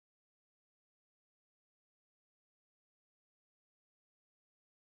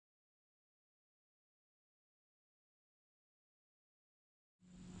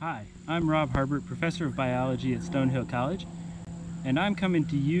Hi, I'm Rob Harbert, Professor of Biology at Stonehill College, and I'm coming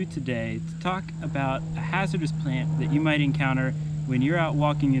to you today to talk about a hazardous plant that you might encounter when you're out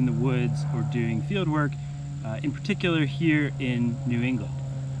walking in the woods or doing field work, in particular here in New England.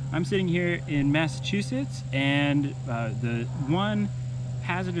 I'm sitting here in Massachusetts, and the one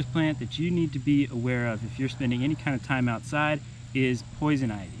hazardous plant that you need to be aware of if you're spending any kind of time outside is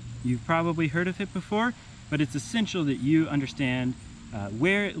poison ivy. You've probably heard of it before, but it's essential that you understand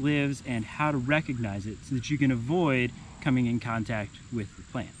where it lives and how to recognize it so that you can avoid coming in contact with the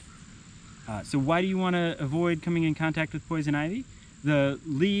plant. So why do you want to avoid coming in contact with poison ivy? The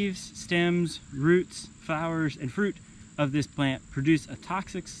leaves, stems, roots, flowers, and fruit of this plant produce a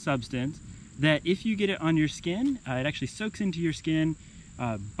toxic substance that if you get it on your skin, it actually soaks into your skin,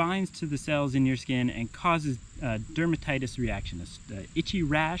 binds to the cells in your skin, and causes a dermatitis reaction, an itchy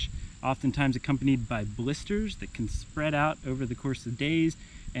rash, oftentimes accompanied by blisters that can spread out over the course of days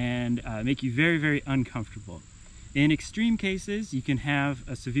and make you very, very uncomfortable. In extreme cases, you can have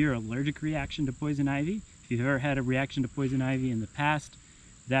a severe allergic reaction to poison ivy. If you've ever had a reaction to poison ivy in the past,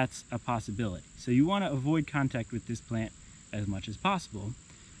 that's a possibility. So you want to avoid contact with this plant as much as possible.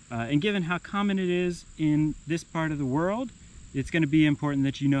 And given how common it is in this part of the world, it's going to be important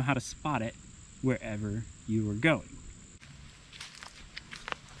that you know how to spot it wherever you are going.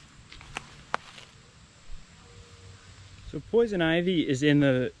 So poison ivy is in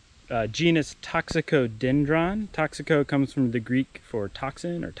the genus Toxicodendron. Toxico comes from the Greek for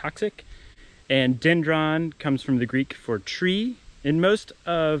toxin or toxic, and dendron comes from the Greek for tree. In most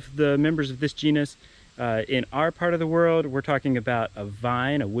of the members of this genus in our part of the world, we're talking about a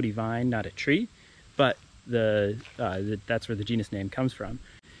vine, a woody vine, not a tree, but that's where the genus name comes from.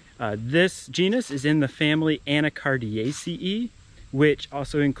 This genus is in the family Anacardiaceae, which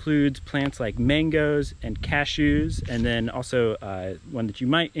also includes plants like mangoes and cashews, and then also one that you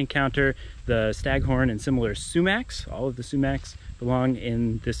might encounter, the staghorn and similar sumacs. All of the sumacs belong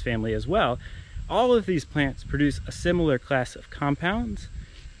in this family as well. All of these plants produce a similar class of compounds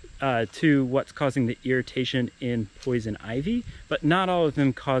to what's causing the irritation in poison ivy, but not all of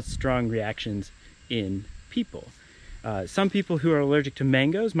them cause strong reactions in people. Some people who are allergic to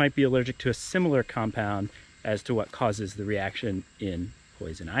mangoes might be allergic to a similar compound as to what causes the reaction in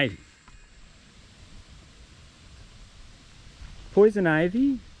poison ivy. Poison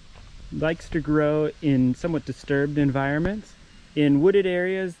ivy likes to grow in somewhat disturbed environments. In wooded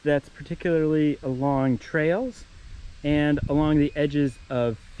areas, that's particularly along trails and along the edges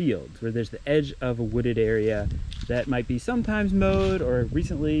of fields, where there's the edge of a wooded area that might be sometimes mowed or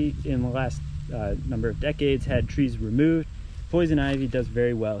recently in the last number of decades had trees removed. Poison ivy does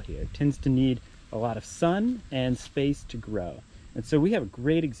very well here. It tends to need a lot of sun and space to grow. And so we have a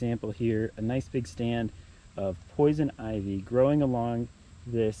great example here, a nice big stand of poison ivy growing along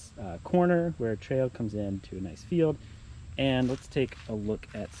this corner where a trail comes into a nice field. And let's take a look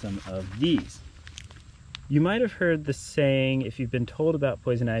at some of these. You might have heard the saying, if you've been told about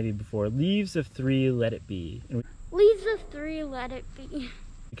poison ivy before, leaves of three, let it be. Leaves of three, let it be.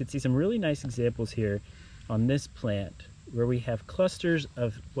 You can see some really nice examples here on this plant where we have clusters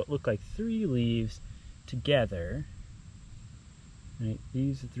of what look like three leaves together. Right?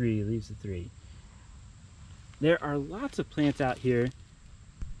 Leaves of three, leaves of three. There are lots of plants out here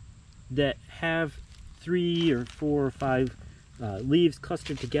that have 3 or 4 or 5 leaves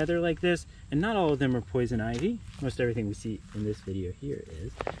clustered together like this, and not all of them are poison ivy. Most everything we see in this video here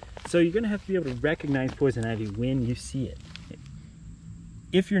is. So you're going to have to be able to recognize poison ivy when you see it.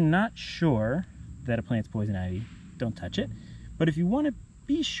 If you're not sure that a plant's poison ivy, don't touch it. But if you want to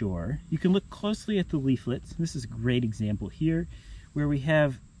be sure, you can look closely at the leaflets. This is a great example here where we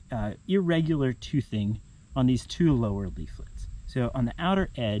have irregular toothing on these 2 lower leaflets. So on the outer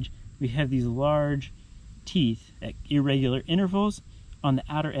edge, we have these large teeth at irregular intervals on the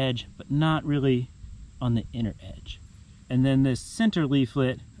outer edge, but not really on the inner edge. And then this center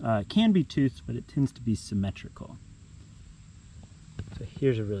leaflet can be toothed, but it tends to be symmetrical. So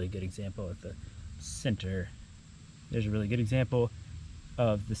here's a really good example of the center. There's a really good example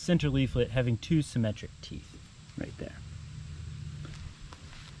of the center leaflet having 2 symmetric teeth right there.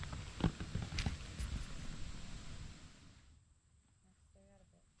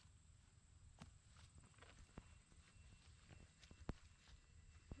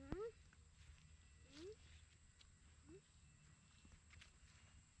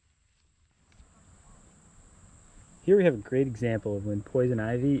 Here we have a great example of when poison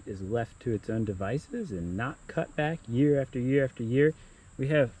ivy is left to its own devices and not cut back year after year after year. We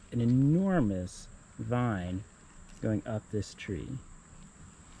have an enormous vine going up this tree.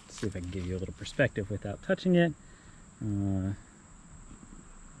 Let's see if I can give you a little perspective without touching it.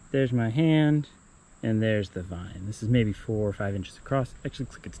 there's my hand, and there's the vine. This is maybe 4 or 5 inches across. Actually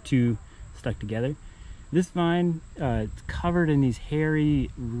looks like it's 2 stuck together. This vine, it's covered in these hairy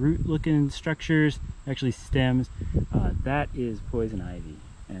root-looking structures, actually stems. That is poison ivy,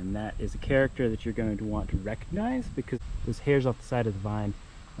 and that is a character that you're going to want to recognize because those hairs off the side of the vine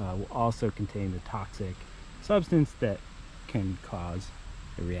will also contain the toxic substance that can cause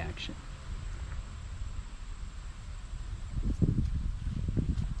a reaction.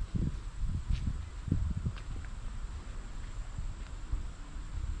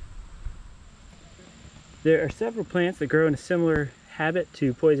 There are several plants that grow in a similar habit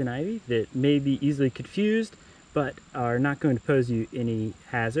to poison ivy that may be easily confused but are not going to pose you any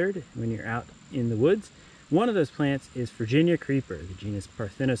hazard when you're out in the woods. One of those plants is Virginia creeper, the genus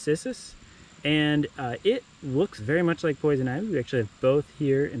Parthenocissus, and it looks very much like poison ivy. We actually have both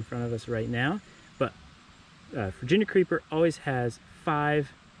here in front of us right now, but Virginia creeper always has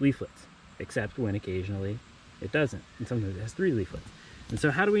 5 leaflets, except when occasionally it doesn't, and sometimes it has 3 leaflets. And so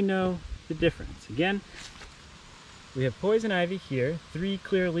how do we know the difference? Again, we have poison ivy here, 3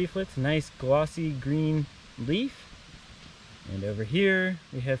 clear leaflets, nice glossy green leaf. And over here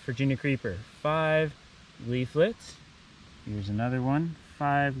we have Virginia creeper, 5 leaflets. Here's another one,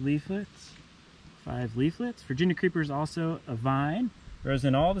 5 leaflets, 5 leaflets. Virginia creeper is also a vine, grows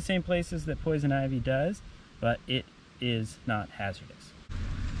in all the same places that poison ivy does, but it is not hazardous.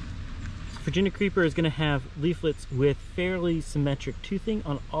 Virginia creeper is going to have leaflets with fairly symmetric toothing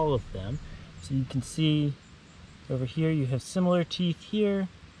on all of them. So you can see over here you have similar teeth here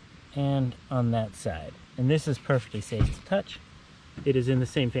and on that side. And this is perfectly safe to touch. It is in the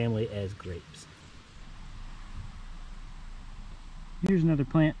same family as grapes. Here's another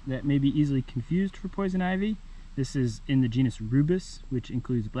plant that may be easily confused for poison ivy. This is in the genus Rubus, which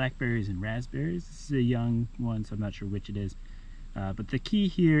includes blackberries and raspberries. This is a young one, so I'm not sure which it is. But the key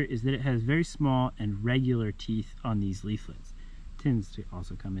here is that it has very small and regular teeth on these leaflets. It tends to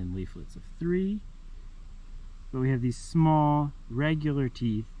also come in leaflets of 3. But we have these small, regular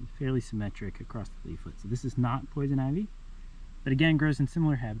teeth, fairly symmetric across the leaflets. So this is not poison ivy, but again grows in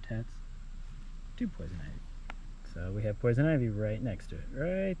similar habitats to poison ivy. So we have poison ivy right next to it,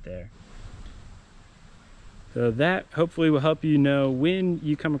 right there. So that hopefully will help you know when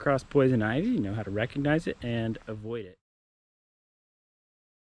you come across poison ivy, you know how to recognize it and avoid it.